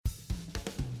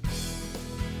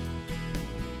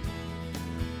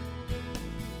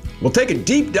We'll take a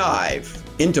deep dive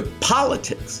into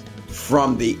politics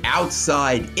from the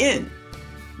outside in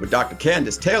with Dr.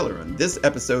 Kandiss Taylor on this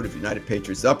episode of United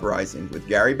Patriots Uprising with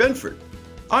Gary Binford.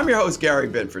 I'm your host, Gary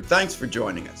Binford. Thanks for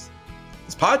joining us.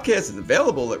 This podcast is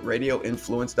available at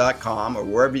radioinfluence.com or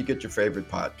wherever you get your favorite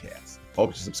podcasts. Hope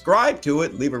you subscribe to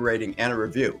it, leave a rating and a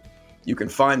review. You can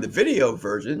find the video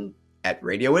version at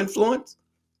Radio Influence,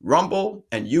 Rumble,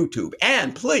 and YouTube.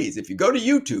 And please, if you go to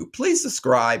YouTube, please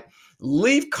subscribe,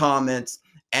 leave comments,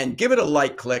 and give it a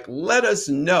like click. Let us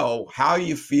know how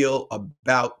you feel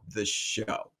about the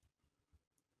show.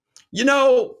 You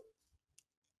know,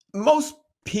 most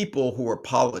people who are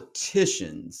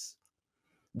politicians,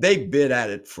 they've been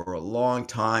at it for a long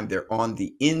time. They're on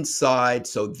the inside,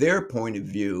 so their point of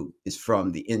view is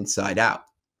from the inside out.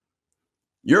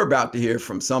 You're about to hear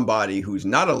from somebody who's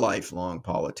not a lifelong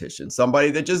politician, somebody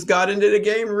that just got into the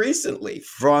game recently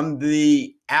from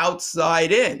the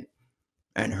outside in.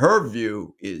 And her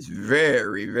view is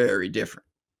very, very different.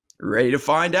 Ready to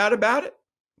find out about it?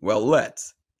 Well,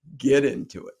 let's get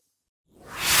into it.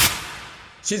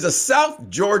 She's a South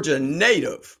Georgia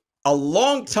native, a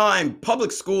longtime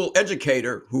public school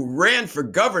educator who ran for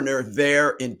governor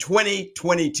there in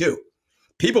 2022.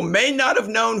 People may not have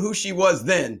known who she was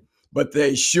then, but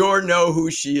they sure know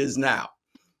who she is now.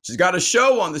 She's got a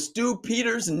show on the Stu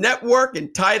Peters Network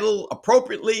entitled,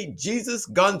 appropriately, Jesus,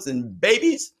 Guns, and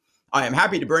Babies. I am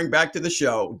happy to bring back to the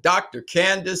show Dr.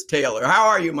 Kandiss Taylor. How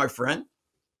are you, my friend?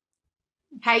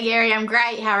 Hey, Gary, I'm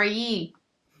great. How are you?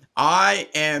 I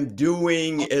am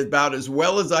doing about as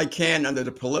well as I can under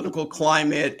the political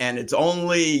climate, and it's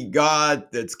only God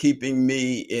that's keeping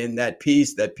me in that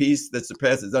peace that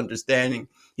surpasses understanding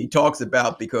he talks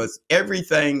about, because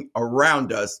everything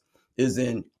around us is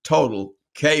in total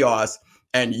chaos.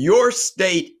 And your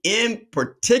state in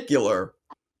particular,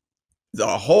 there's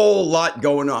a whole lot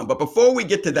going on. But before we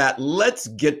get to that, let's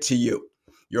get to you.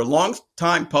 You're a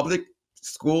long-time public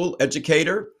school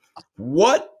educator.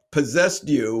 What possessed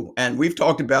you, and we've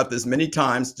talked about this many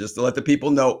times, just to let the people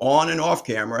know on and off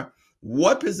camera,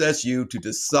 what possessed you to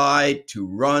decide to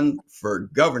run for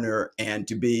governor and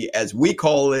to be, as we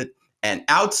call it, an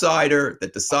outsider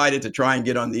that decided to try and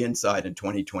get on the inside in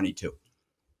 2022?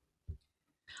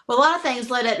 Well, a lot of things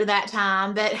led up to that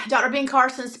time, but Dr. Ben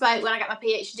Carson spoke when I got my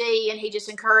PhD, and he just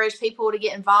encouraged people to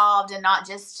get involved and not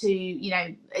just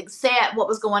to, accept what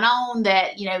was going on,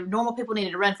 that, normal people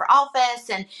needed to run for office.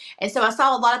 And so I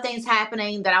saw a lot of things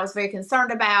happening that I was very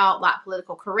concerned about, like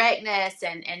political correctness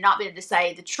and not being able to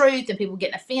say the truth and people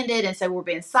getting offended. And so we're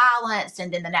being silenced.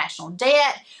 And then the national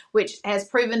debt, which has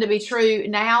proven to be true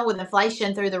now with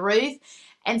inflation through the roof.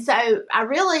 And so I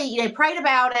really, prayed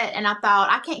about it, and I thought,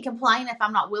 I can't complain if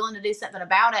I'm not willing to do something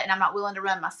about it, and I'm not willing to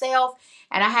run myself.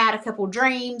 And I had a couple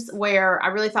dreams where I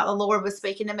really thought the Lord was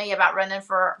speaking to me about running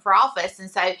for office.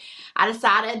 And so I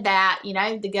decided that,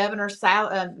 the governor's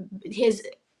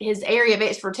his area of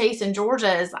expertise in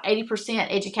Georgia is 80%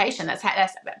 education.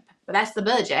 That's the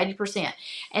budget, 80%.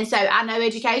 And so I know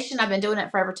education. I've been doing it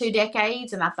for over 2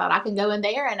 decades, and I thought I can go in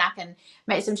there and I can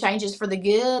make some changes for the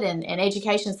good. And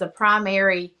education is the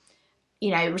primary,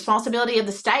 responsibility of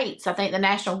the states. I think the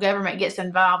national government gets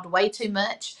involved way too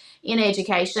much in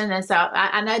education. And so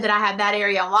I know that I have that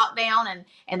area on lockdown,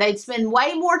 and they'd spend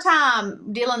way more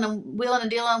time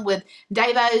dealing with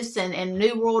Davos and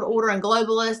New World Order and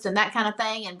globalists and that kind of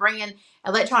thing, and bringing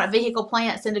electronic vehicle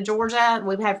plants into Georgia.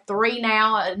 We have 3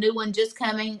 now, a new one just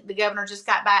coming. The governor just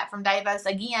got back from Davos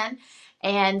again.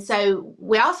 And so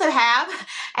we also have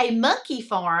a monkey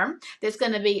farm that's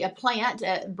going to be a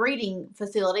breeding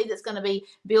facility that's going to be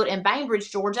built in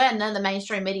Bainbridge, Georgia. And none of the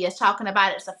mainstream media is talking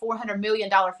about it. It's a $400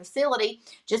 million facility.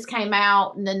 Just came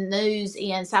out in the news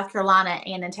in South Carolina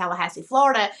and in Tallahassee,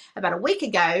 Florida about a week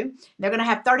ago. They're going to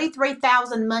have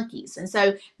 33,000 monkeys. And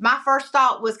so my first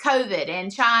thought was COVID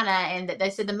and China, and that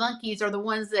they said the monkeys are the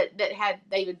ones that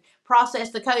they would process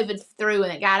the COVID through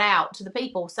and it got out to the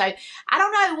people. So I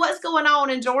don't know what's going on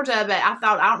in Georgia, but I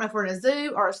thought, I don't know if we're in a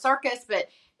zoo or a circus, but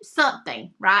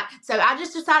something, right? So I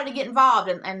just decided to get involved,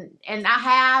 and I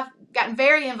have gotten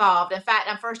very involved. In fact,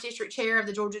 I'm first district chair of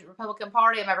the Georgia Republican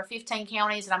Party. I'm over 15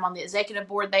 counties, and I'm on the executive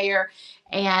board there.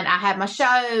 And I have my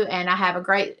show, and I have a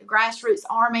great grassroots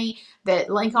army that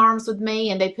link arms with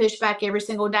me, and they push back every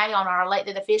single day on our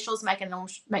elected officials,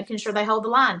 making sure they hold the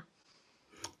line.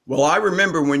 Well, I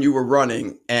remember when you were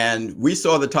running, and we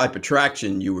saw the type of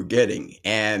traction you were getting.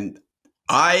 And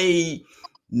I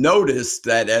noticed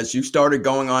that as you started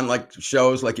going on like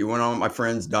shows, like you went on with my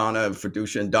friends Donna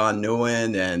Fiducia and Don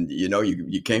Newen, and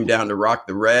you came down to Rock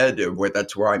the Red,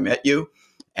 that's where I met you,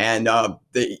 and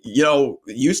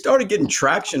you started getting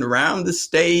traction around the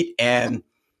state. And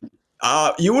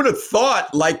You would have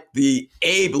thought, like the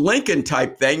Abe Lincoln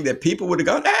type thing, that people would have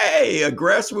gone, hey, a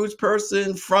grassroots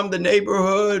person from the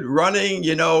neighborhood running,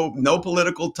 no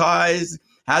political ties,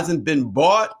 hasn't been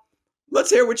bought. Let's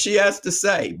hear what she has to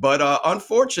say. But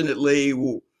unfortunately,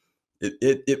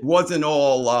 it wasn't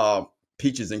all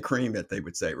peaches and cream, that they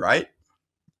would say, right?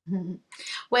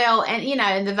 Well,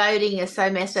 and the voting is so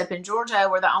messed up in Georgia.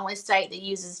 We're the only state that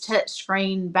uses touch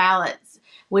screen ballots.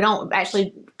 We don't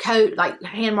actually code, like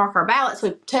hand mark our ballots.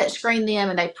 We touch screen them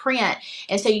and they print.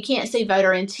 And so you can't see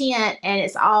voter intent, and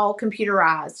it's all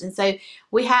computerized. And so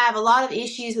we have a lot of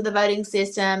issues with the voting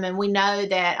system. And we know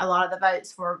that a lot of the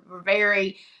votes were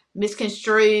very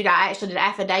misconstrued. I actually did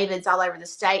affidavits all over the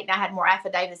state, and I had more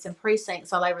affidavits and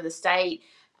precincts all over the state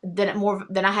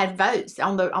than I had votes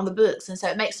on the books. And so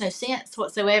it makes no sense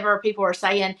whatsoever. People are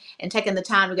saying and taking the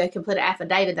time to go complete an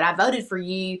affidavit that I voted for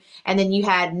you, and then you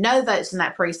had no votes in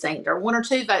that precinct, or one or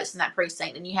two votes in that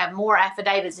precinct, and you have more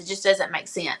affidavits. It just doesn't make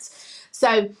sense.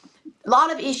 So a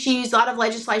lot of issues, a lot of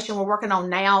legislation we're working on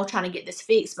now, trying to get this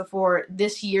fixed before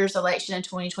this year's election in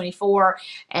 2024,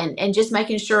 and just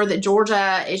making sure that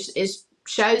Georgia is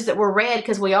shows that we're red,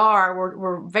 because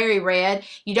we're very red.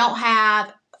 You don't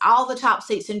have all the top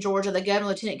seats in Georgia: the governor,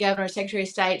 lieutenant governor, secretary of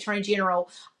state, attorney general,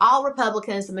 all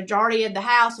Republicans. The majority of the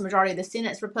House, the majority of the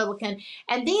Senate's Republican.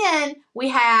 And then we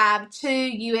have 2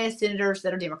 U.S. senators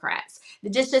that are Democrats.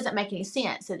 It just doesn't make any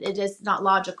sense. It is not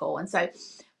logical. And so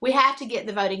we have to get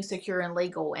the voting secure and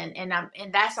legal. And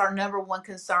that's our number one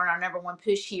concern, our number one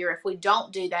push here. If we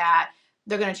don't do that,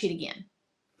 they're going to cheat again.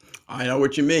 I know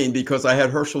what you mean, because I had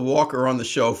Herschel Walker on the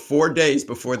show 4 days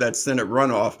before that Senate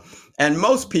runoff, and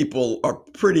most people are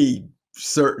pretty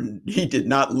certain he did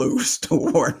not lose to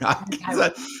Warnock.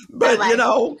 But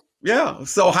yeah.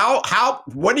 So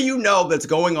what do you know that's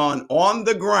going on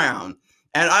the ground?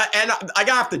 And I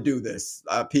have to do this,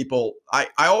 people. I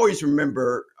always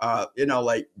remember,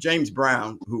 like James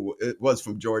Brown, who was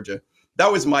from Georgia.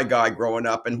 That was my guy growing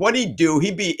up. And what he'd do,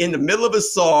 he'd be in the middle of a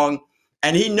song,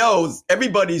 and he knows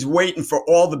everybody's waiting for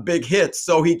all the big hits.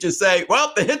 So he'd just say,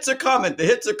 well, the hits are coming. The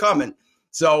hits are coming.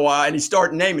 So, and he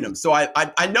started naming them. So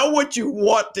I know what you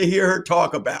want to hear her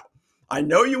talk about. I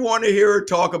know you want to hear her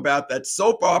talk about that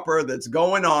soap opera that's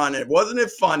going on. And wasn't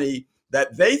it funny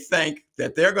that they think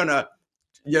that they're going to,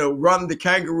 run the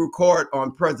kangaroo court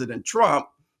on President Trump?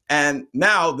 And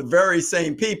now the very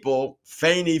same people,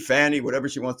 Fanny, whatever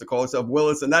she wants to call herself,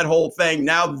 Willis, and that whole thing,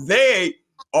 now they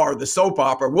are the soap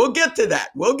opera. We'll get to that.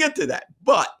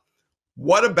 But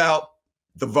what about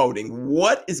the voting?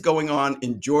 What is going on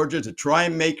in Georgia to try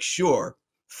and make sure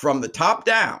from the top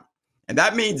down? And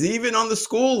that means even on the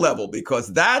school level,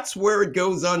 because that's where it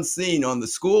goes unseen, on the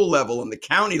school level and the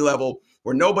county level,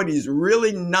 where nobody's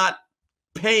really not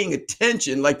paying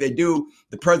attention like they do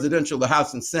the presidential, the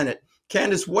House and Senate.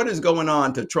 Kandiss, what is going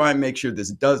on to try and make sure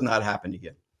this does not happen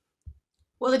again?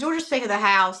 Well, the Georgia Speaker of the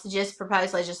House just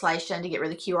proposed legislation to get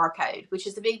rid of the QR code, which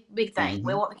is a big thing. Mm-hmm.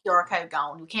 We want the QR code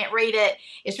gone. You can't read it.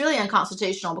 It's really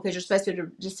unconstitutional, because you're supposed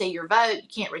to just see your vote. You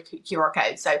can't read QR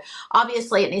code. So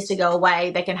obviously it needs to go away.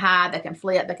 They can hide, they can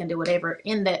flip, they can do whatever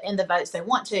in the votes they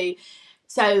want to.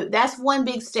 So that's one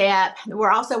big step.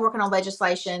 We're also working on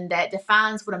legislation that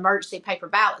defines what emergency paper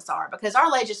ballots are, because our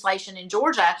legislation in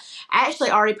Georgia actually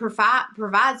already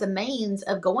provides a means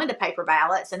of going to paper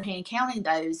ballots and hand counting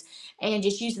those, and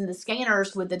just using the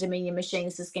scanners with the Dominion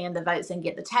machines to scan the votes and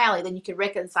get the tally. Then you could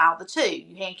reconcile the two.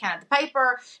 You hand counted the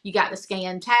paper, you got the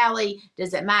scan tally.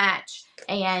 Does it match?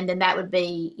 And then that would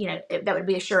be,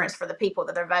 assurance for the people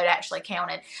that their vote actually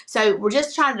counted. So we're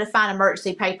just trying to define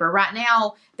emergency paper. Right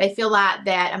now, they feel like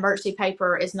that emergency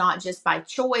paper is not just by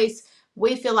choice.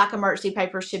 We feel like emergency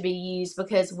paper should be used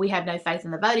because we have no faith in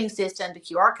the voting system. The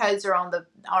QR codes are on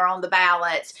the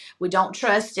ballots. We don't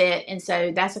trust it, and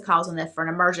so that's a cause enough for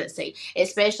an emergency,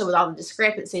 especially with all the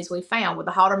discrepancies we found with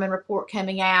the Halderman report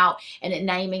coming out and it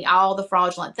naming all the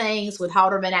fraudulent things, with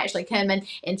Halderman actually coming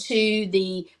into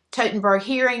the Totenberg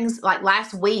hearings like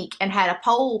last week and had a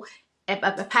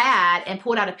pad and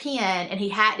pulled out a pen, and he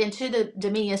hacked into the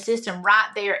Dominion system right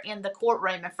there in the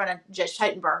courtroom in front of Judge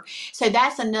Totenberg. So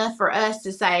that's enough for us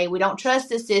to say we don't trust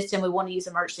this system. We want to use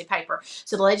emergency paper.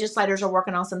 So the legislators are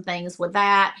working on some things with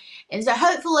that. And so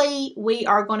hopefully we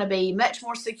are going to be much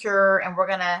more secure and we're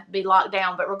going to be locked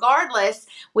down. But regardless,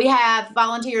 we have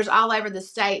volunteers all over the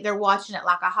state. They're watching it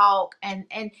like a hawk, and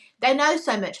they know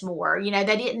so much more. They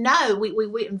didn't know. We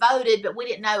went and voted, but we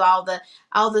didn't know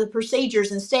all the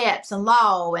procedures and steps and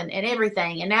law and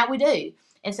everything. And now we do.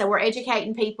 And so we're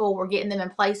educating people. We're getting them in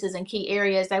places and key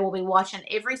areas. They will be watching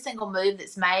every single move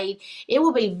that's made. It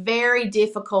will be very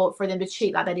difficult for them to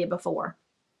cheat like they did before.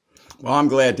 Well, I'm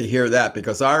glad to hear that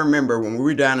because I remember when we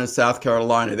were down in South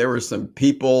Carolina, there were some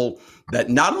people that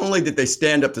not only did they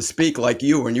stand up to speak like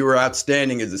you, and you were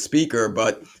outstanding as a speaker,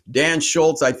 but Dan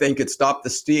Schultz, I think, had stopped the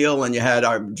steal, and you had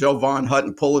Joe Von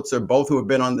Hutton Pulitzer, both who have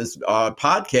been on this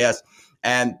podcast,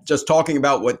 and just talking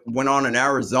about what went on in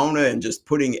Arizona and just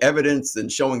putting evidence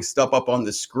and showing stuff up on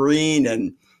the screen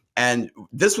and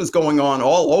this was going on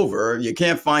all over. You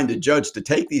can't find a judge to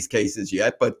take these cases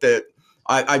yet, but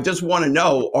I just want to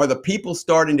know, are the people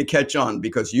starting to catch on?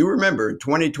 Because you remember in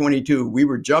 2022, we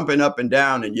were jumping up and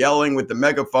down and yelling with the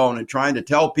megaphone and trying to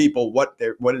tell people what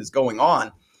is going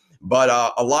on. But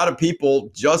a lot of people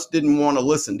just didn't want to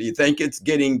listen. Do you think it's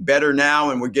getting better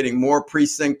now and we're getting more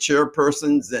precinct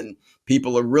chairpersons and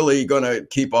people are really going to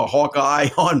keep a hawk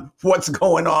eye on what's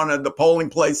going on at the polling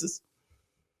places?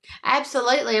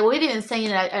 Absolutely. We've even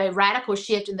seen a radical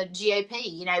shift in the GOP.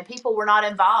 You know, people were not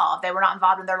involved. They were not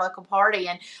involved in their local party.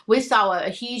 And we saw a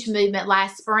huge movement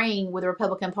last spring with the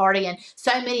Republican Party. And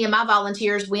so many of my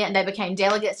volunteers went and they became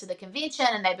delegates to the convention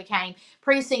and they became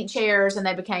precinct chairs and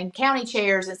they became county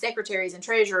chairs and secretaries and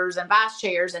treasurers and vice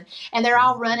chairs. And they're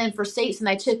all running for seats and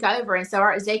they took over. And so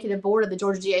our executive board of the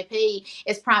Georgia GOP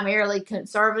is primarily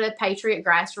conservative, patriot,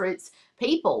 grassroots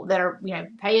people that are, you know,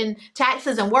 paying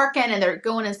taxes and working and they're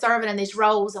going and serving in these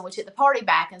roles, and we took the party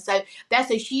back. And so that's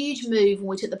a huge move when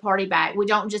we took the party back. We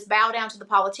don't just bow down to the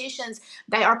politicians.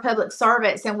 They are public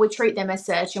servants and we treat them as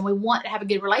such, and we want to have a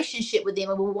good relationship with them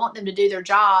and we want them to do their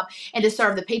job and to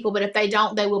serve the people. But if they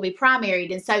don't, they will be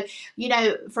primaried. And so, you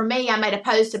know, for me, I made a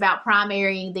post about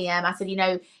primarying them. I said, you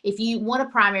know, if you want to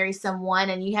primary someone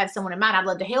and you have someone in mind, I'd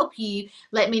love to help you.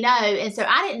 Let me know. And so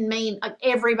I didn't mean like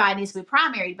everybody needs to be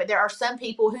primaried, but there are some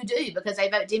people who do because they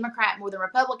vote Democrat more than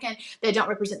Republican. They don't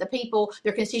represent the people.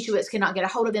 Their constituents cannot get a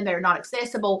hold of them. They're not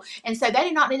accessible. And so they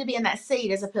do not need to be in that seat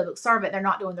as a public servant. They're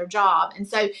not doing their job. And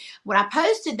so when I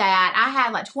posted that, I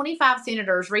had like 25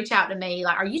 senators reach out to me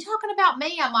like, are you talking about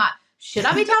me? I'm like, should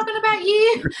I be talking about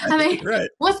you? I mean, right.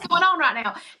 What's going on right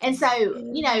now? And so,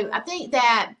 you know, I think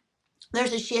that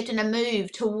there's a shift and a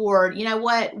move toward, you know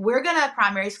what, we're going to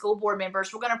primary school board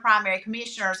members, we're going to primary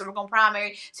commissioners, and we're going to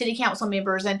primary city council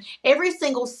members, and every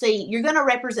single seat you're going to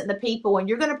represent the people and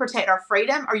you're going to protect our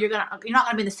freedom, or you're not going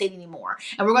to be in the seat anymore,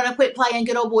 and we're going to quit playing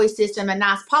good old boy system and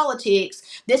nice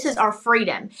politics. This is our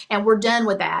freedom and we're done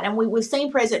with that. And we've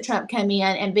seen President Trump come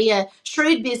in and be a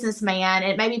shrewd businessman,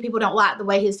 and maybe people don't like the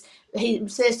way he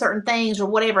says certain things or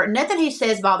whatever. Nothing he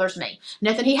says bothers me.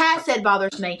 Nothing he has said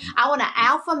bothers me. I want an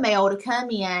alpha male to come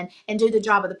in and do the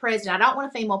job of the president. I don't want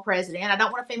a female president. I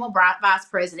don't want a female vice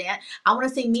president. I want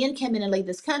to see men come in and lead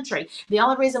this country. The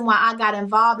only reason why I got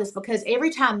involved is because every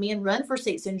time men run for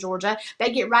seats in Georgia,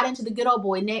 they get right into the good old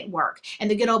boy network and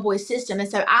the good old boy system. And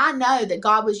so I know that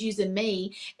God was using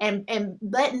me and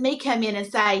letting me come in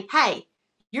and say, hey,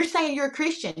 you're saying you're a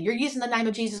Christian. You're using the name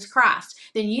of Jesus Christ.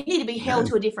 Then you need to be held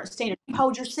to a different standard. You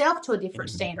hold yourself to a different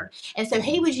standard. And so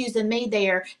he was using me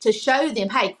there to show them,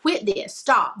 hey, quit this.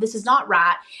 Stop. This is not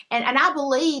right. And I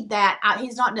believe that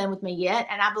he's not done with me yet.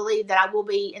 And I believe that I will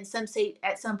be in some seat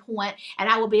at some point, and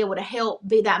I will be able to help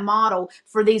be that model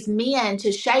for these men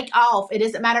to shake off. It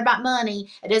doesn't matter about money.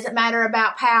 It doesn't matter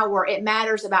about power. It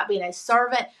matters about being a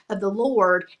servant of the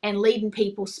Lord and leading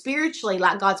people spiritually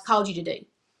like God's called you to do.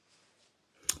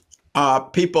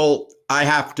 People, I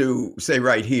have to say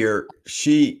right here,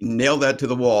 she nailed that to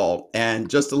the wall. And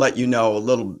just to let you know, a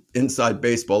little inside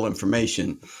baseball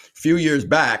information. A few years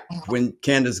back, when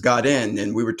Kandiss got in,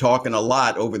 and we were talking a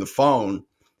lot over the phone,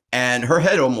 and her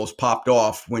head almost popped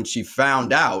off when she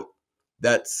found out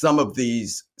that some of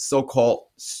these so-called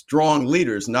strong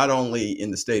leaders, not only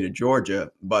in the state of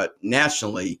Georgia, but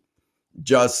nationally,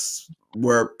 just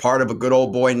were part of a good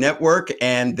old boy network,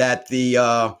 and that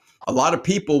a lot of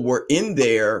people were in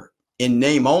there in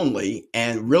name only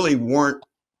and really weren't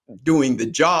doing the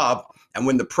job. And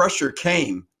when the pressure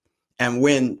came, and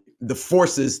when the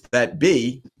forces that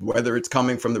be, whether it's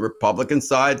coming from the Republican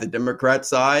side, the Democrat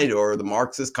side, or the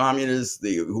Marxist communists,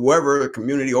 whoever,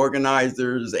 community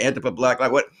organizers, Antifa, Black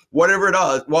Lives, whatever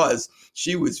it was,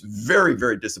 she was very,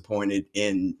 very disappointed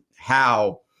in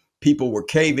how people were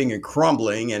caving and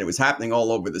crumbling, and it was happening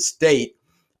all over the state.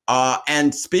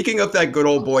 And speaking of that good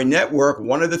old boy network,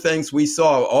 one of the things we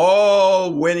saw,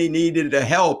 when he needed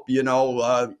help,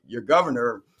 your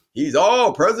governor, he's,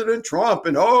 President Trump,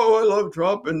 and, I love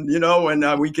Trump, and,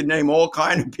 and we can name all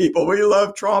kinds of people. We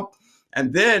love Trump.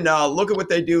 And then look at what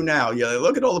they do now.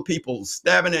 Look at all the people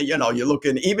stabbing it. You're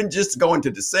looking, even just going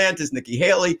to DeSantis, Nikki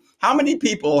Haley. How many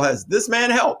people has this man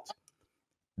helped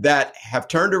that have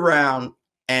turned around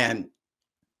and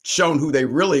shown who they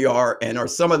really are and are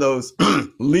some of those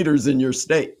leaders in your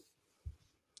state?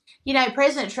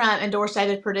 President Trump endorsed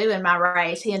David Perdue in my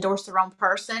race. He endorsed the wrong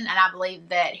person, and I believe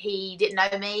that he didn't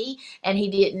know me, and he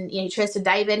didn't. He trusted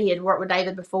David. He had worked with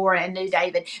David before and knew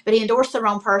David, but he endorsed the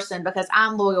wrong person because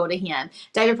I'm loyal to him.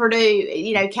 David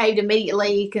Perdue, caved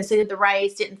immediately, considered the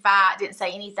race, didn't fight, didn't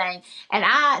say anything, and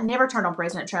I never turned on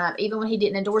President Trump. Even when he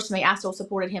didn't endorse me, I still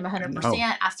supported him 100%.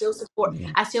 No. I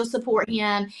still support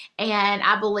him, and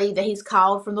I believe that he's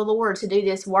called from the Lord to do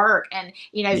this work. And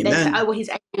they say, oh well, he's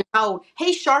 80 years old.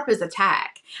 He's sharp as a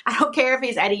tack. I don't care if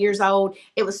he's 80 years old.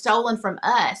 It was stolen from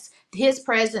us. His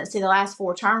presidency, the last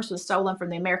 4 terms, was stolen from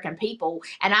the American people,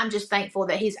 and I'm just thankful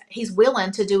that he's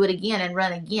willing to do it again and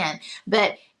run again.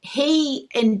 But he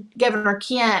and Governor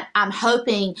Kent, I'm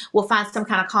hoping, will find some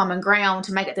kind of common ground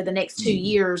to make it through the next 2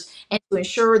 years and to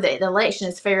ensure that the election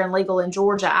is fair and legal in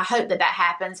Georgia. I hope that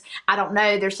happens. I don't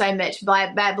know. There's so much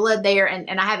bad blood there, and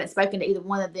I haven't spoken to either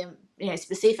one of them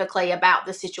specifically about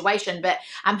the situation, but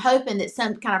I'm hoping that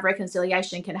some kind of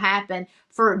reconciliation can happen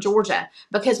for Georgia,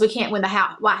 because we can't win the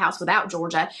White House without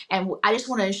Georgia, and I just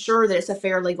want to ensure that it's a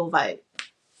fair legal vote.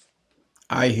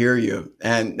 I hear you.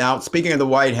 And now, speaking of the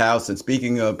White House and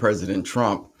speaking of President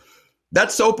Trump,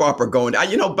 that soap opera going,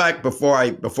 back before I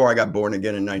got born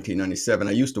again in 1997,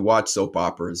 I used to watch soap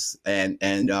operas, and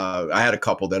I had a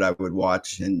couple that I would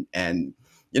watch, and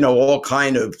all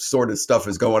kind of sort of stuff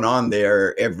is going on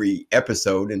there every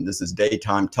episode, and this is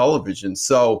daytime television.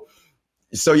 So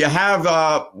you have,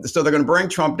 so they're going to bring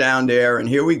Trump down there, and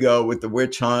here we go with the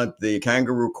witch hunt, the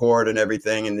kangaroo court and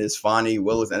everything, and this Fonnie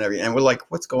Willis and everything. And we're like,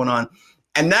 what's going on?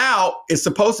 And now it's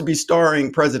supposed to be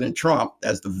starring President Trump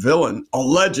as the villain,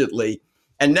 allegedly.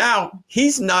 And now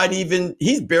he's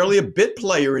barely a bit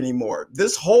player anymore.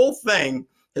 This whole thing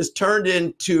has turned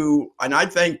into, and I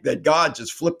think that God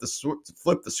just flipped the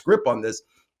script on this,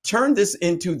 turned this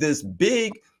into this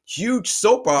big, huge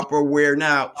soap opera where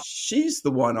now she's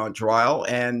the one on trial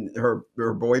and her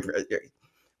boyfriend.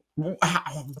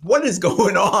 What is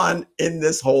going on in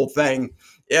this whole thing?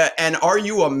 And are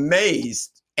you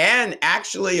amazed? And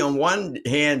actually, on one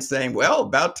hand, saying, well,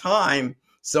 about time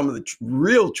some of the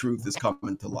real truth is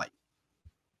coming to light.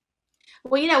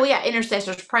 Well, we got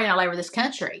intercessors praying all over this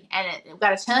country, and we've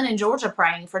got a ton in Georgia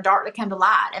praying for dark to come to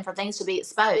light and for things to be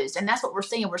exposed. And that's what we're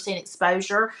seeing. We're seeing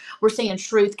exposure. We're seeing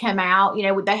truth come out.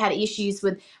 They had issues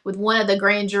with one of the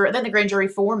grand jury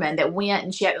foreman that went,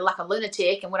 and she acted like a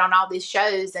lunatic and went on all these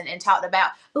shows and talked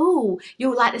about, ooh, you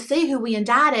would like to see who we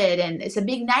indicted, and it's a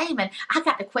big name. And I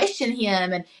got to question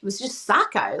him, and it was just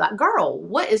psycho. Like, girl,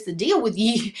 what is the deal with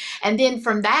you? And then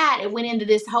from that, it went into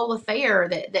this whole affair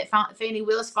that Fonnie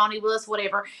Willis,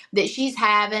 whatever, that she's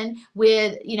having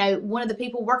with, one of the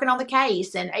people working on the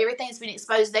case, and everything's been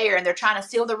exposed there, and they're trying to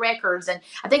steal the records. And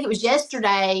I think it was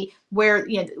yesterday where,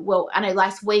 I know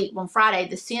last week on Friday,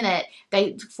 the Senate,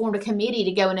 they formed a committee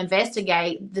to go and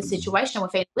investigate the situation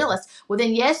with Fonnie Willis. Well,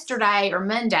 then yesterday or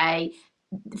Monday,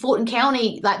 Fulton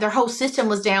County, like their whole system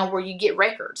was down where you get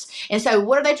records. And so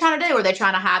what are they trying to do? Are they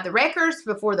trying to hide the records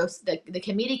before the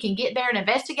committee can get there and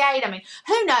investigate? I mean,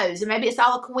 who knows? And maybe it's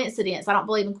all a coincidence. I don't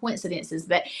believe in coincidences,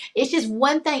 but it's just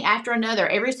one thing after another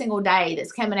every single day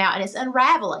that's coming out, and it's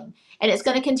unraveling, and it's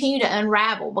going to continue to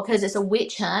unravel because it's a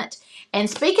witch hunt. And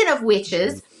speaking of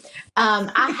witches,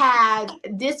 I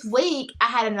had this week, I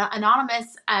had an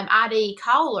anonymous ID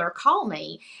caller call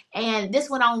me, and this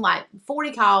went on like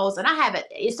 40 calls, and I have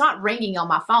it's not ringing on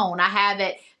my phone. I have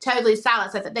it totally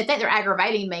silent. So they think they're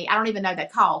aggravating me. I don't even know they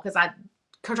call because I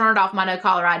turned off my no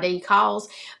caller ID calls,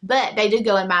 but they do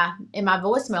go in my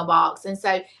voicemail box. And so,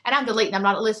 and I'm deleting, I'm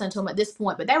not listening to them at this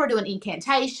point, but they were doing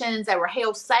incantations. They were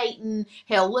hail Satan,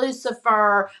 hail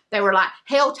Lucifer. They were like,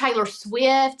 hail Taylor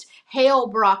Swift,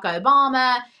 hail Barack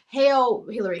Obama, hail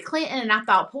Hillary Clinton. And I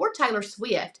thought, poor Taylor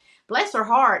Swift, bless her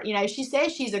heart. She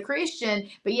says she's a Christian,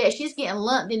 but yet she's getting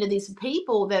lumped into these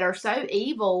people that are so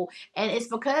evil. And it's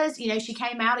because, she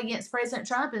came out against President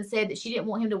Trump and said that she didn't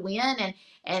want him to win.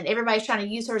 And everybody's trying to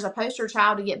use her as a poster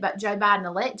child to get Joe Biden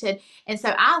elected. And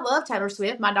so I love Taylor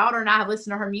Swift. My daughter and I have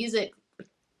listened to her music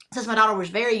since my daughter was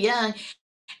very young,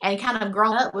 and kind of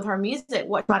grown up with her music,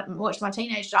 watched my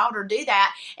teenage daughter do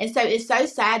that. And so it's so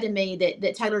sad to me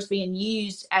that Taylor's being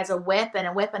used as a weapon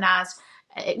and weaponized,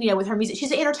 with her music.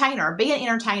 She's an entertainer. Be an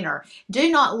entertainer. Do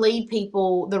not lead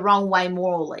people the wrong way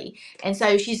morally. And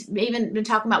so she's even been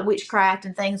talking about witchcraft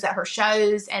and things at her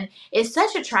shows, and it's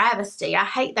such a travesty. I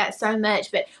hate that so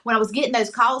much. But when I was getting those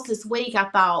calls this week, I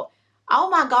thought, oh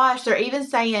my gosh, they're even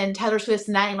saying Taylor Swift's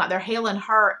name, like they're hailing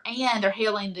her and they're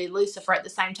hailing the Lucifer at the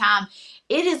same time.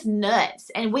 It is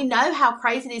nuts. And we know how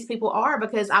crazy these people are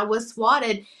because I was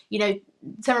swatted,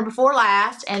 summer before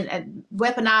last and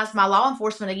weaponized my law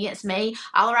enforcement against me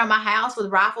all around my house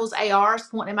with rifles, ARs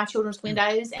pointing at my children's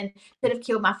windows, and could have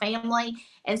killed my family.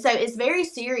 And so it's very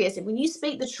serious. And when you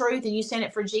speak the truth and you stand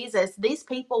up for Jesus, these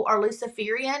people are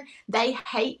Luciferian. They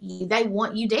hate you. They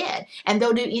want you dead, and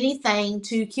they'll do anything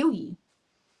to kill you.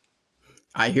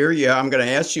 I hear you. I'm going to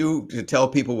ask you to tell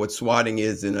people what swatting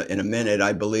is in a minute.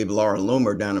 I believe Laura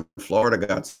Loomer down in Florida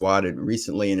got swatted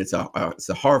recently, and it's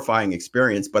a horrifying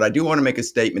experience. But I do want to make a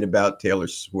statement about Taylor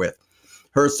Swift.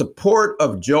 Her support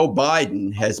of Joe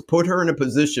Biden has put her in a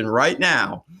position right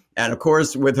now, and of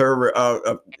course, with her,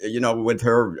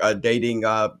 dating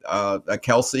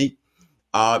Kelsey.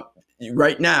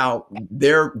 Right now,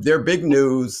 their big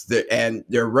news and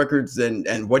their records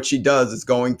and what she does is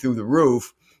going through the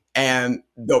roof. And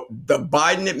the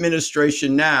Biden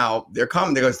administration now, they're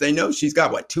coming because they know she's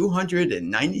got, what,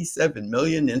 297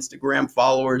 million Instagram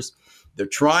followers. They're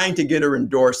trying to get her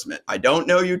endorsement. I don't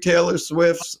know you, Taylor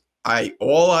Swift.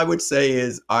 All I would say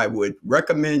is I would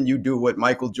recommend you do what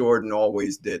Michael Jordan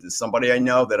always did. There's somebody I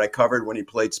know that I covered when he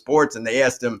played sports, and they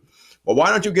asked him, well,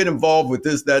 why don't you get involved with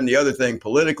this, that, and the other thing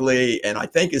politically? And I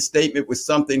think his statement was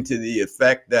something to the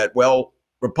effect that, well,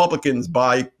 Republicans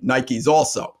buy Nikes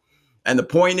also. And the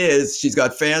point is, she's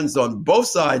got fans on both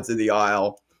sides of the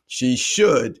aisle. She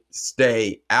should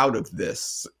stay out of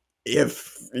this.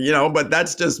 But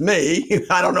that's just me.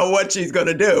 I don't know what she's going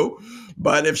to do.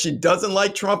 But if she doesn't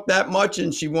like Trump that much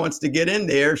and she wants to get in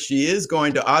there, she is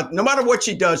going to, no matter what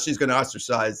she does, she's going to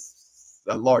ostracize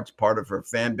a large part of her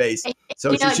fan base.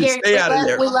 So she should stay out of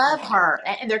there. We love her,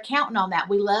 and they're counting on that.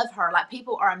 We love her. Like,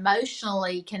 people are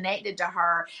emotionally connected to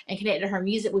her and connected to her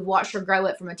music. We've watched her grow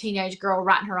up from a teenage girl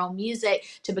writing her own music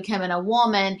to becoming a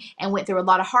woman, and went through a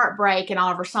lot of heartbreak, and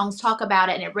all of her songs talk about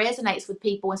it, and it resonates with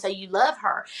people. And so you love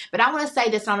her. But I want to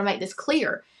say this, and I want to make this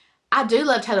clear. I do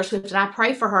love Taylor Swift, and I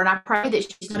pray for her, and I pray that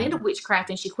she's not into witchcraft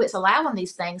and she quits allowing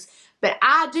these things. But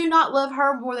I do not love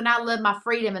her more than I love my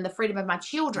freedom and the freedom of my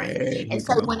children. And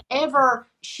so whenever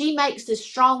she makes this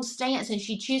strong stance and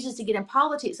she chooses to get in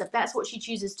politics, if that's what she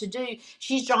chooses to do,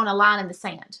 she's drawn a line in the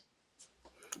sand.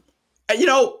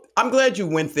 I'm glad you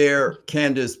went there,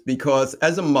 Kandiss, because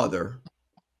as a mother,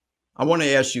 I want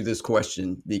to ask you this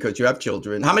question because you have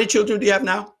children. How many children do you have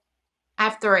now? I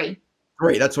have 3.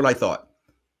 Great. That's what I thought.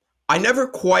 I never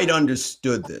quite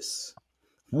understood this.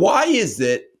 Why is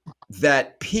it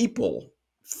that people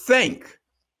think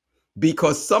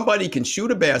because somebody can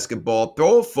shoot a basketball,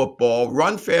 throw a football,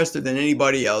 run faster than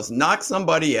anybody else, knock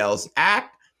somebody else,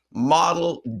 act,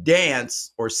 model,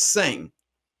 dance, or sing,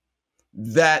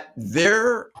 that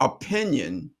their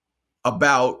opinion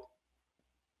about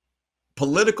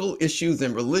political issues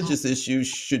and religious issues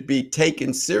should be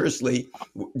taken seriously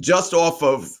just off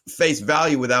of face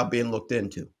value without being looked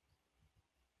into?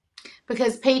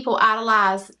 Because people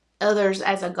idolize others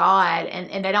as a god,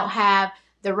 and they don't have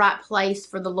the right place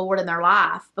for the Lord in their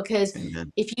life. Because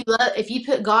Amen. if you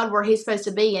put God where he's supposed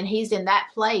to be and he's in that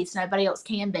place, nobody else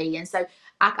can be. And so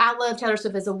I love Taylor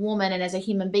Swift as a woman and as a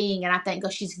human being, and I think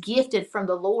she's gifted from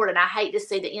the Lord, and I hate to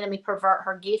see the enemy pervert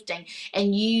her gifting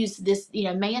and use this,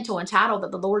 mantle and title that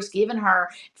the Lord's given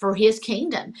her for his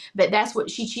kingdom. But that's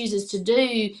what she chooses to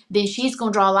do, then she's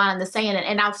going to draw a line in the sand.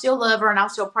 And I'll still love her, and I'll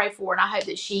still pray for her, and I hope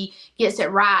that she gets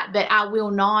it right. But I will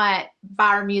not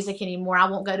buy her music anymore. I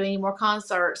won't go to any more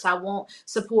concerts. I won't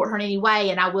support her in any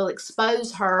way, and I will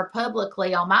expose her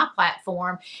publicly on my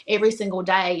platform every single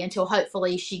day until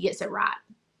hopefully she gets it right.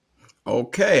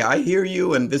 Okay, I hear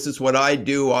you, and this is what I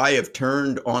do. I have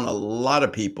turned on a lot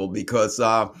of people because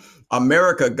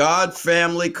America, God,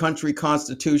 family, country,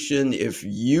 constitution. If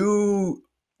you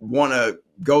want to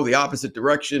go the opposite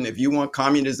direction, if you want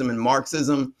communism and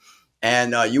Marxism,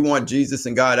 and you want Jesus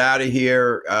and God out of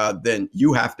here, then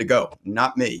you have to go,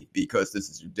 not me, because this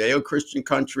is a Judeo-Christian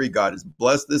country. God has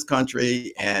blessed this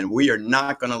country, and we are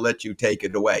not going to let you take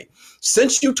it away.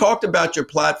 Since you talked about your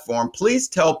platform, please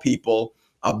tell people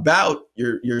about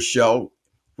your show,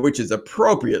 which is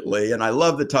appropriately, and I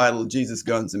love the title, Jesus,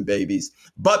 Guns, and Babies.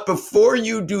 But before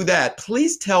you do that,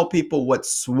 please tell people what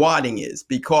swatting is,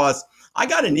 because I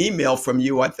got an email from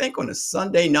you, I think on a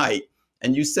Sunday night,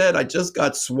 and you said, I just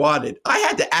got swatted. I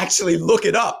had to actually look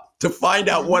it up to find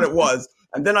out what it was.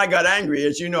 And then I got angry.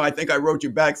 As you know, I think I wrote you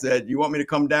back, said, you want me to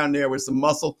come down there with some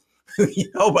muscle?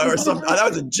 Or something. That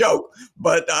was a joke.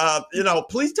 But,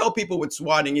 please tell people what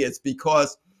swatting is,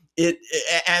 because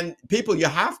and people, you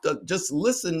have to just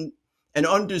listen and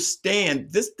understand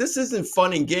this isn't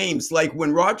fun and games. Like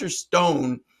when Roger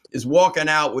Stone is walking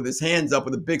out with his hands up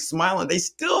with a big smile, and they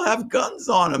still have guns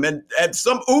on him, and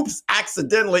some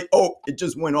accidentally, it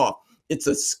just went off. It's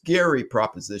a scary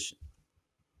proposition.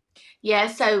 Yeah,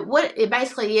 so what it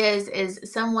basically is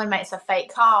someone makes a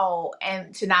fake call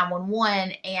and to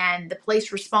 911 and the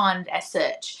police respond as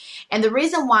such. And the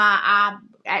reason why I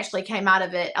actually came out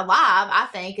of it alive, I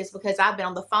think, is because I've been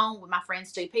on the phone with my friend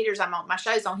Stu Peters. I'm on my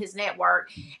show's on his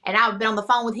network, and I've been on the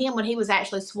phone with him when he was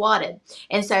actually swatted.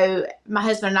 And so my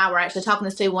husband and I were actually talking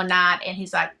to Stu one night, and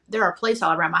he's like, there are police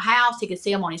all around my house. He could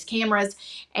see them on his cameras.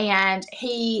 And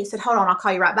he said, hold on, I'll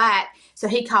call you right back. So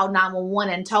he called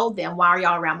 911 and told them, why are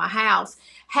y'all around my house?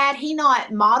 Had he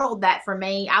not modeled that for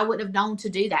me, I wouldn't have known to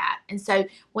do that. And so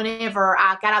whenever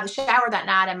I got out of the shower that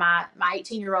night and my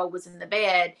 18-year-old was in the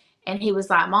bed, and he was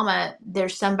like, Mama,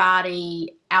 there's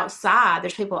somebody outside.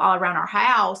 There's people all around our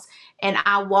house. And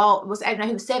I walked, no,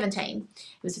 he was 17.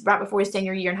 It was right before his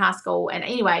senior year in high school. And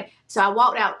anyway, so I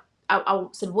walked out. I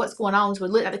said, what's going on? So we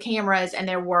looked at the cameras, and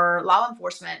there were law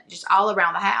enforcement just all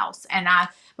around the house. And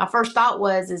my first thought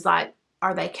is like,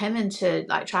 are they coming to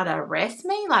like try to arrest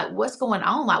me? Like, what's going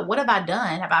on? Like, what have I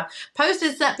done? Have I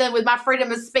posted something with my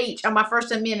freedom of speech on my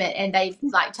First Amendment and they've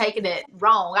like taken it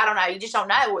wrong? I don't know. You just don't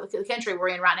know what the country we're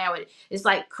in right now. It's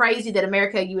like crazy that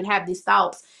America, you would have these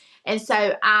thoughts. And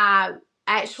so I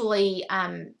actually,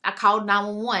 I called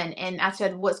 911 and I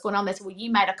said, what's going on? They said, well,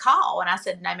 you made a call. And I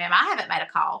said, no, ma'am, I haven't made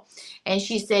a call. And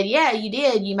she said, yeah, you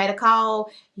did. You made a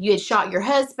call. You had shot your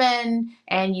husband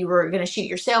and you were going to shoot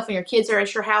yourself and your kids are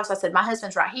at your house. I said, my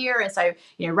husband's right here. And so,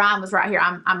 Ryan was right here.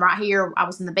 I'm right here. I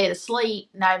was in the bed asleep.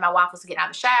 No, my wife was getting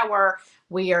out of the shower.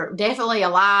 We are definitely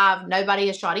alive. Nobody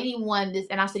has shot anyone.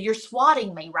 And I said, you're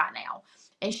swatting me right now.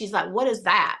 And she's like, what is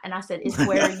that? And I said, it's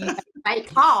where you make a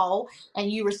fake call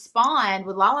and you respond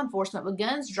with law enforcement with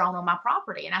guns drawn on my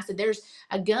property. And I said, there's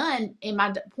a gun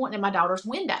pointing in my daughter's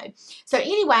window. So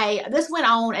anyway, this went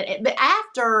on. But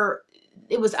after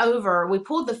it was over, we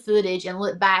pulled the footage and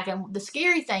looked back. And the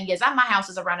scary thing is, my house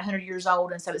is around 100 years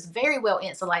old. And so it's very well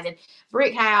insulated,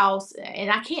 brick house.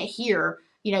 And I can't hear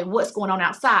what's going on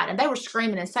outside. And they were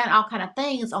screaming and saying all kind of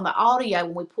things on the audio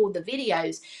when we pulled the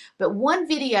videos. But one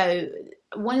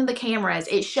of the cameras,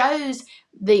 it shows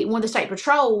one of the state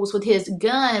patrols with his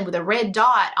gun with a red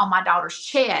dot on my daughter's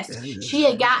chest. She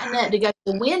had gotten up to go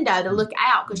to the window to look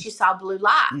out because she saw blue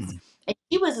lights. And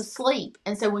she was asleep.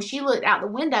 And so when she looked out the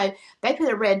window, they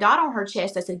put a red dot on her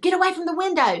chest. They said, get away from the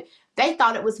window. They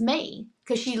thought it was me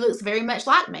because she looks very much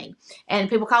like me. And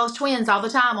people call us twins all the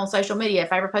time on social media.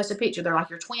 If I ever post a picture, they're like,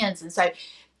 you're twins. And so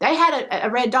they had a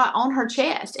red dot on her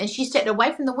chest. And she stepped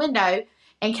away from the window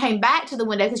and came back to the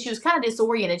window because she was kind of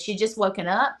disoriented. She'd just woken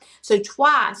up. So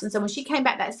twice. And so when she came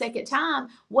back that second time,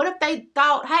 what if they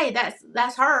thought, hey,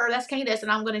 that's her, that's Kandiss,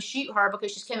 and I'm going to shoot her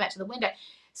because she's came back to the window.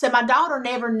 So my daughter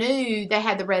never knew they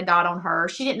had the red dot on her.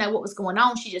 She didn't know what was going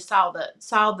on. She just saw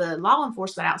the law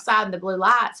enforcement outside and the blue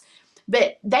lights.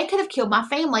 But they could have killed my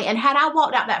family. And had I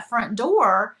walked out that front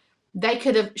door, they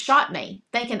could have shot me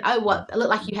thinking, oh, what, it looked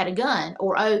like you had a gun,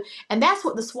 or, oh, and that's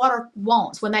what the swatter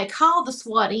wants. When they call the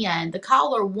SWAT in, the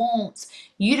caller wants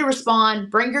you to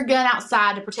respond, bring your gun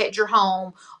outside to protect your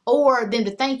home, or them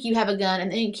to think you have a gun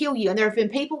and then kill you. And there have been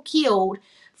people killed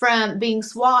from being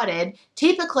swatted.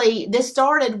 Typically, this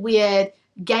started with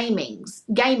gamers.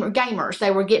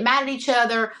 They would get mad at each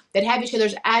other. They'd have each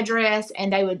other's address,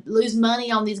 and they would lose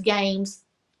money on these games.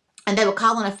 And they would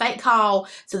call in a fake call,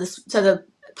 so the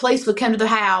police would come to the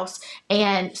house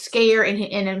and scare and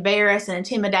embarrass and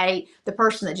intimidate the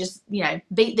person that just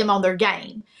beat them on their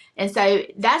game. And so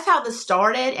that's how this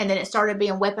started. And then it started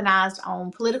being weaponized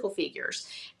on political figures.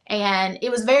 And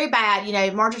it was very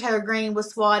bad. Marjorie Taylor Greene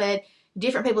was swatted.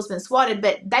 Different people's been swatted,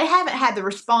 but they haven't had the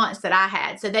response that I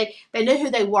had. So they knew who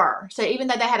they were. So even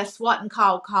though they had a SWAT and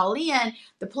call in,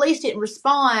 the police didn't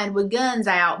respond with guns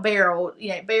out,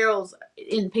 barrels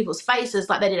in people's faces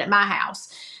like they did at my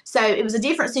house. So it was a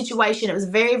different situation. It was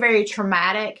very, very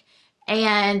traumatic.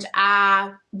 And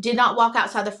I did not walk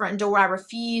outside the front door. I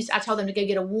refused. I told them to go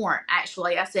get a warrant,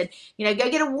 actually. I said, go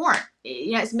get a warrant.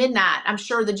 It's midnight. I'm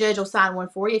sure the judge will sign one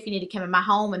for you if you need to come in my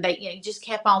home. And they just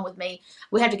kept on with me.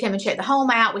 We have to come and check the home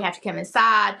out. We have to come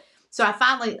inside. So I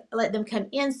finally let them come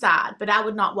inside, but I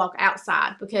would not walk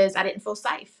outside because I didn't feel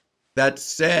safe. That's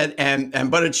sad.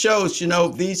 But it shows,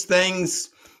 these things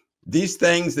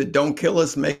that don't kill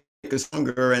us make us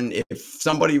stronger. And if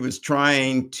somebody was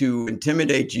trying to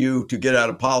intimidate you to get out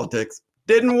of politics,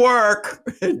 didn't work.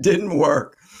 It didn't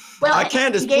work. Well,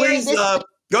 Kandiss, Gary, please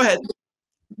go ahead.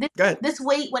 This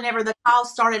week, whenever the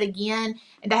calls started again,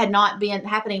 and that had not been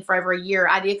happening for over a year,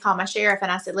 I did call my sheriff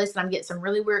and I said, listen, I'm getting some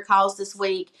really weird calls this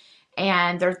week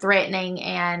and they're threatening.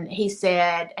 And he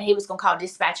said he was going to call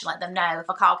dispatch and let them know if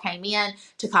a call came in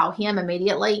to call him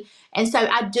immediately. And so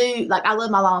I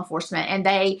love my law enforcement, and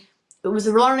it was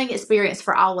a learning experience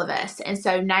for all of us. And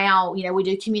so now, we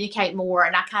do communicate more,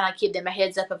 and I kind of give them a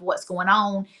heads up of what's going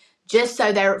on, just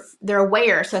so they're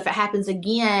aware. So if it happens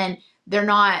again, they're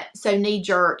not so knee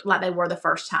jerk like they were the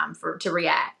first time to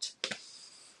react.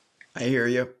 I hear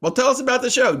you. Well, tell us about the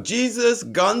show, Jesus,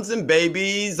 Guns, and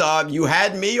Babies. You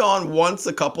had me on once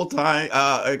a couple times,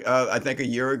 I think a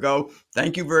year ago.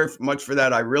 Thank you very much for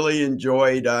that. I really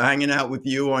enjoyed hanging out with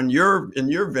you in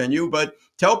your venue. But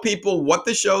tell people what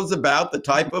the show's about, the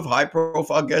type of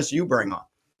high-profile guests you bring on.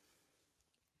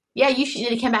 Yeah, you need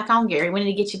to come back on, Gary. We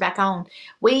need to get you back on.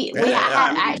 You know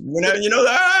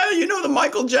the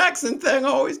Michael Jackson thing. I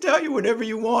always tell you, whenever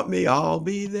you want me, I'll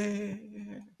be there.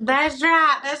 That's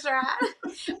right.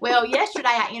 Well, yesterday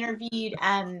I interviewed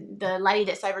the lady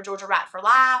that's over Georgia Right for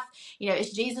Life.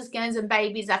 It's Jesus, Guns, and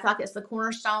Babies. I feel like it's the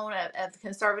cornerstone of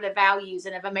conservative values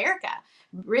and of America,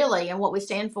 really, and what we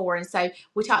stand for. And so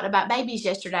we talked about babies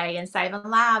yesterday and saving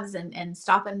lives and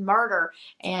stopping murder.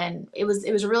 And it was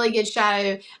a really good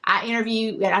show. I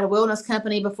interviewed at a wellness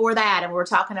company before that, and we were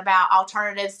talking about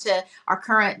alternatives to our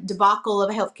current debacle of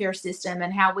a healthcare system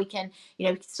and how we can,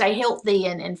 stay healthy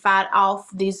and fight off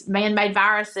these man-made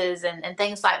viruses and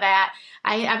things like that.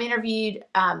 I've interviewed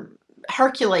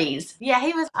Hercules. Yeah,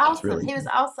 he was awesome. Really he was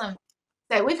awesome.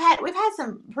 So we've had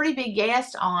some pretty big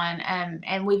guests on,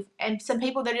 and some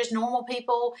people that are just normal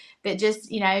people that just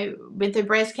been through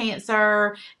breast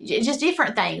cancer, just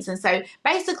different things. And so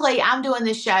basically, I'm doing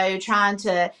this show trying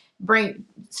to bring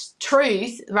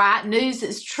truth, right? News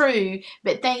that's true,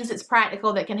 but things that's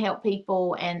practical that can help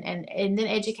people, and then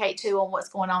educate too on what's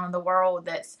going on in the world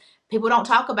that's people don't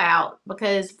talk about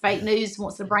because fake news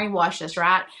wants to brainwash us,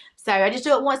 right? So I just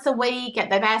do it once a week.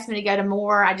 They've asked me to go to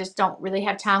more. I just don't really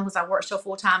have time because I work still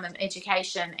full time in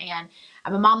education, and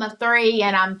I'm a mom of 3,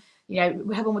 and I'm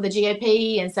helping with the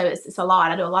GOP, and so it's a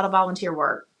lot. I do a lot of volunteer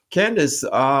work. Kandiss,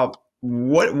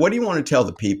 what do you want to tell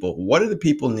the people? What do the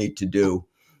people need to do?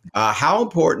 How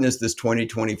important is this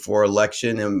 2024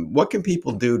 election, and what can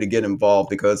people do to get involved?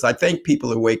 Because I think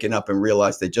people are waking up and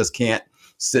realize they just can't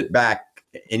sit back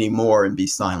anymore and be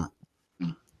silent.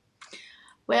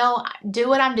 Well, do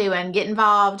what I'm doing. Get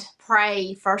involved.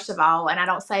 Pray, first of all. And I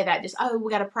don't say that just,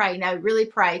 we got to pray. No, really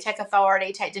pray. Take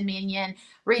authority. Take dominion.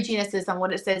 Read Genesis on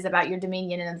what it says about your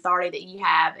dominion and authority that you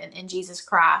have in Jesus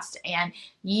Christ. And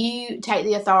you take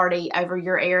the authority over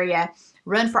your area.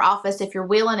 Run for office if you're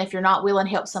willing. If you're not willing,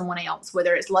 help someone else,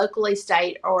 whether it's locally,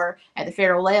 state, or at the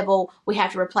federal level. We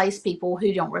have to replace people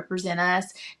who don't represent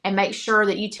us, and make sure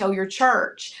that you tell your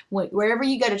church, wherever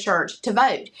you go to church, to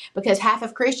vote, because half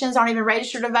of Christians aren't even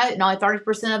registered to vote, and only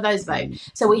 30% of those vote.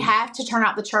 So we have to turn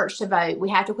out the church to vote. We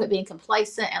have to quit being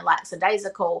complacent and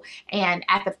lackadaisical and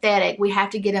apathetic. We have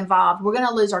to get involved. We're going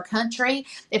to lose our country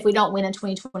if we don't win in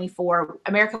 2024.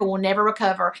 America will never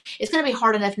recover. It's going to be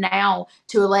hard enough now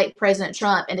to elect President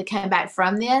Trump and to come back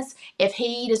from this. If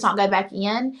he does not go back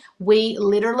in, we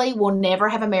literally will never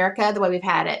have America the way we've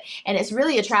had it. And it's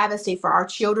really a travesty for our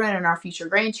children and our future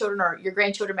grandchildren, or your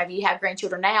grandchildren. Maybe you have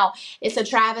grandchildren now. It's a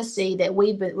travesty that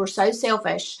we're so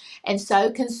selfish and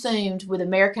so consumed with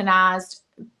Americanized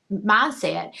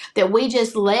mindset that we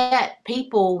just let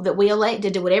people that we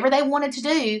elected do whatever they wanted to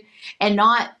do and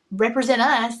not represent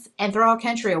us and throw our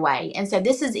country away. And so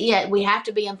this is it. We have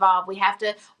to be involved. We have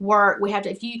to work. We have to,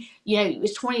 if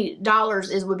it's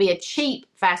 $20 would be a cheap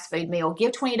fast food meal.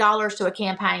 Give $20 to a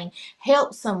campaign.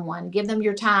 Help someone. Give them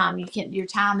your time. Your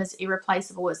time is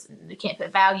irreplaceable. You can't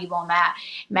put value on that.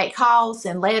 Make calls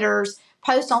and letters.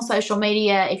 Post on social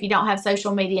media. If you don't have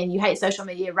social media and you hate social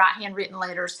media, write handwritten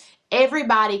letters.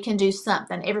 Everybody can do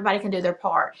something. Everybody can do their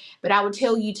part. But I would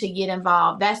tell you to get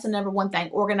involved. That's the number one thing.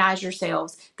 Organize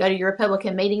yourselves. Go to your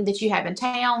Republican meeting that you have in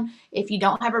town. If you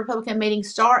don't have a Republican meeting,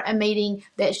 start a meeting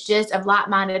that's just of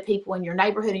like-minded people in your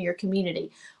neighborhood and your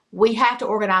community. We have to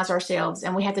organize ourselves,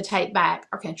 and we have to take back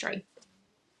our country.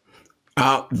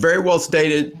 Very well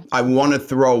stated. I want to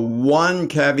throw one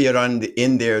caveat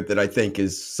in there that I think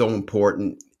is so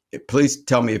important. Please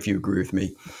tell me if you agree with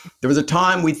me. There was a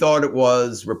time we thought it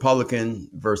was Republican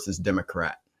versus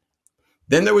Democrat.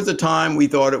 Then there was a time we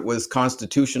thought it was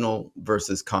constitutional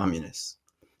versus communist.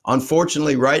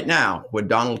 Unfortunately, right now, what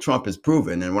Donald Trump has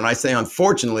proven, and when I say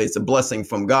unfortunately, it's a blessing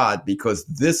from God, because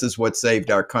this is what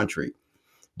saved our country.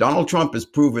 Donald Trump has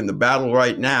proven the battle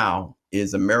right now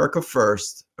is America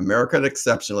first, America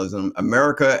exceptionalism,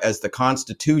 America as the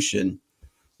Constitution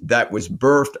that was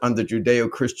birthed under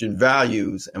Judeo-Christian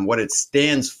values and what it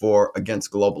stands for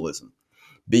against globalism.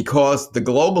 Because the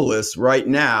globalists right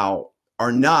now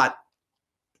are not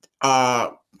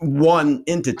one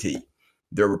entity.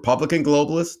 They're Republican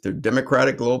globalists, they're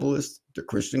Democratic globalists, they're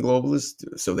Christian globalists,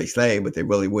 so they say, but they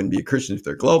really wouldn't be a Christian if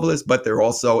they're globalists, but they're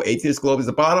also atheist globalists.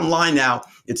 The bottom line now,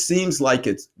 it seems like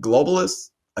it's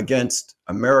globalists against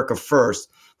America first,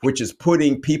 which is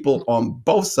putting people on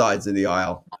both sides of the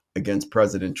aisle against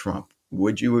President Trump.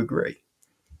 Would you agree?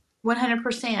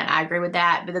 100%. I agree with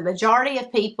that. But the majority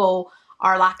of people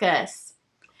are like us.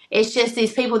 It's just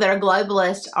these people that are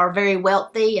globalists are very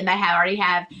wealthy, and they already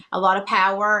have a lot of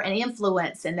power and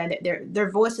influence, and their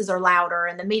voices are louder,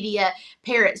 and the media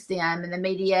parrots them, and the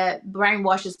media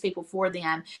brainwashes people for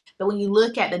them. But when you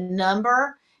look at the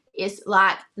number, it's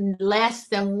like less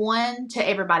than one to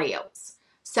everybody else.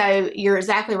 So you're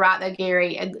exactly right, though,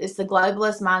 Gary. It's the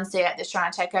globalist mindset that's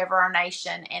trying to take over our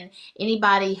nation, and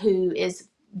anybody who is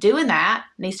doing that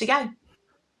needs to go.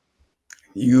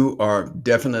 You are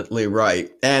definitely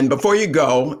right. And before you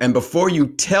go, and before you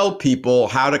tell people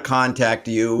how to contact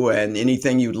you and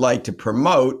anything you'd like to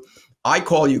promote, I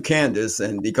call you Kandiss,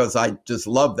 and because I just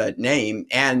love that name,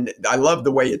 and I love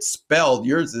the way it's spelled.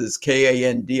 Yours is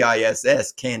Kandiss,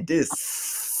 Kandiss.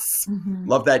 Mm-hmm.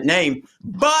 Love that name.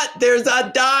 But there's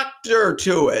a doctor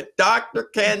to it. Dr.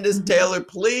 Kandiss Taylor,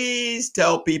 please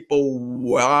tell people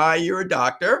why you're a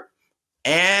doctor.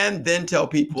 And then tell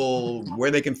people where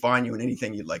they can find you and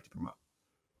anything you'd like to promote.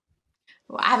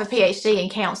 Well, I have a PhD in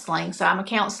counseling, so I'm a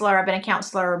counselor. I've been a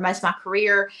counselor most of my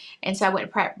career, and so I went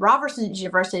to Robertson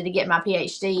University to get my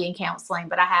PhD in counseling,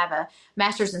 but I have a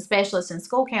master's and specialist in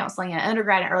school counseling and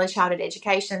undergrad in early childhood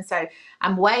education, so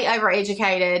I'm way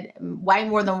overeducated, way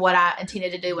more than what I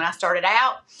intended to do when I started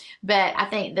out, but I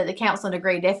think that the counseling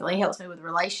degree definitely helps me with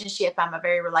relationship. I'm a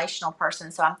very relational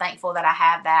person, so I'm thankful that I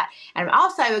have that, and I'm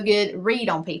also a good read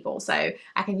on people, so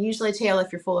I can usually tell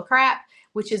if you're full of crap,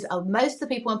 which is most of the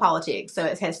people in politics. So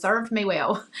it has served me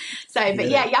well. So, but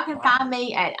yeah, y'all can find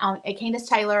me at Kandiss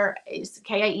Taylor. It's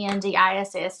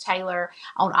Kandiss Taylor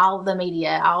on all of the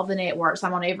media, all of the networks.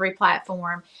 I'm on every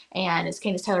platform, and it's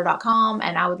KandissTaylor.com.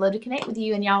 And I would love to connect with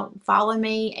you, and y'all follow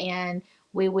me, and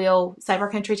we will save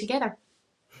our country together.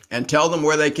 And tell them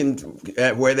where they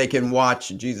can watch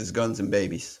Jesus, Guns, and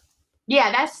Babies.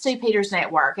 Yeah, that's Stu Peters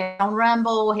Network. And on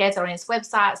Rumble, he has it on his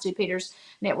website,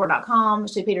 StuPetersNetwork.com,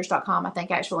 StuPeters.com, I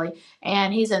think, actually.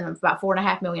 And he's in about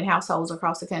 4.5 million households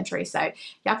across the country. So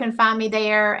y'all can find me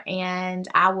there, and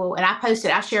I post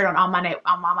it. I share it on all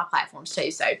my platforms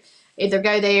too. So either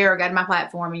go there or go to my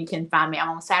platform, and you can find me. I'm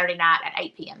on Saturday night at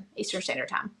 8 p.m. Eastern Standard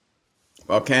Time.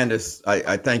 Well, Kandiss,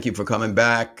 I thank you for coming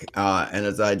back. And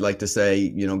as I'd like to say,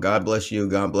 God bless you.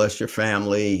 God bless your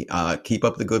family. Keep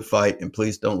up the good fight, and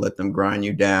please don't let them grind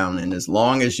you down. And as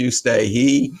long as you stay,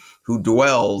 he who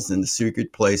dwells in the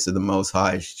secret place of the Most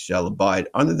High shall abide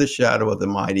under the shadow of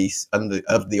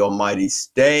the Almighty.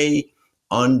 Stay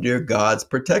under God's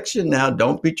protection. Now,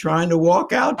 don't be trying to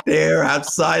walk out there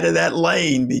outside of that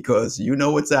lane, because you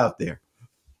know what's out there.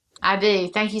 I do.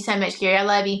 Thank you so much, Gary. I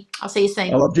love you. I'll see you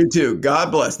soon. I love you too.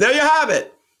 God bless. There you have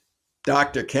it.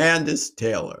 Dr. Kandiss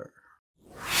Taylor.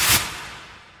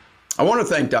 I want to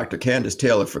thank Dr. Kandiss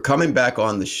Taylor for coming back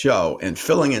on the show and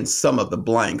filling in some of the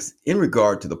blanks in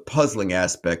regard to the puzzling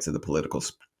aspects of the political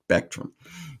spectrum.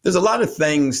 There's a lot of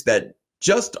things that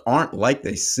just aren't like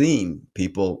they seem,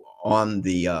 people, on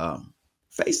the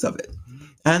face of it.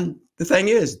 And the thing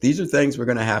is, these are things we're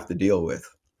going to have to deal with.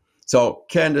 So,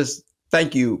 Kandiss,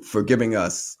 thank you for giving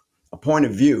us a point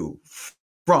of view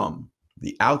from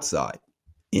the outside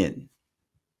in.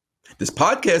 This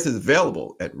podcast is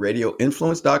available at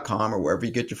radioinfluence.com or wherever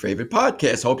you get your favorite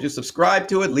podcasts. Hope you subscribe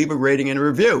to it, leave a rating and a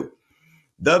review.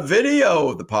 The video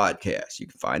of the podcast, you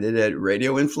can find it at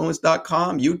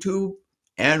radioinfluence.com, YouTube,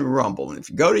 and Rumble. And if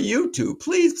you go to YouTube,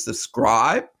 please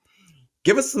subscribe.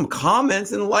 Give us some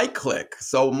comments and click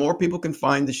so more people can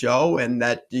find the show, and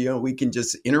that we can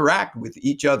just interact with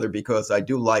each other, because I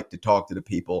do like to talk to the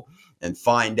people and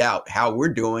find out how we're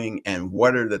doing and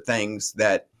what are the things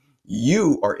that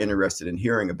you are interested in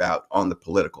hearing about on the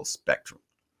political spectrum.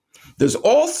 There's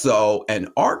also an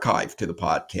archive to the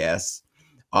podcast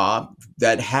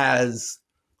that has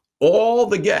all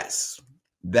the guests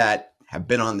that have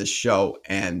been on the show,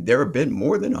 and there have been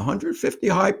more than 150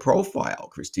 high profile: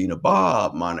 Christina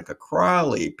Bobb, Monica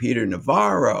Crowley, Peter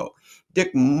Navarro,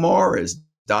 Dick Morris,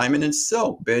 Diamond and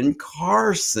Silk, Ben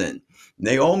Carson,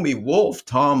 Naomi Wolf,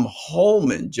 Tom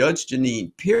Holman, Judge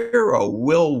Janine Pirro,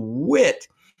 Will Witt,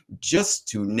 just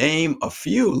to name a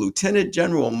few, Lieutenant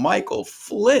General Michael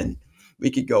Flynn. We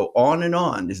could go on and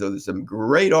on. So there's some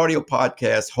great audio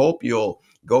podcasts. Hope you'll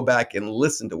go back and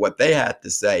listen to what they had to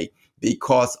say,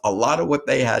 because a lot of what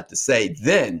they had to say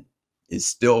then is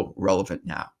still relevant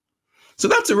now. So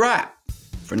that's a wrap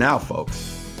for now,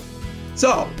 folks.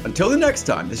 So, until the next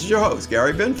time, this is your host,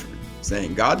 Gary Benford,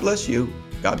 saying God bless you,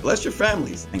 God bless your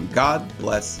families, and God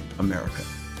bless America.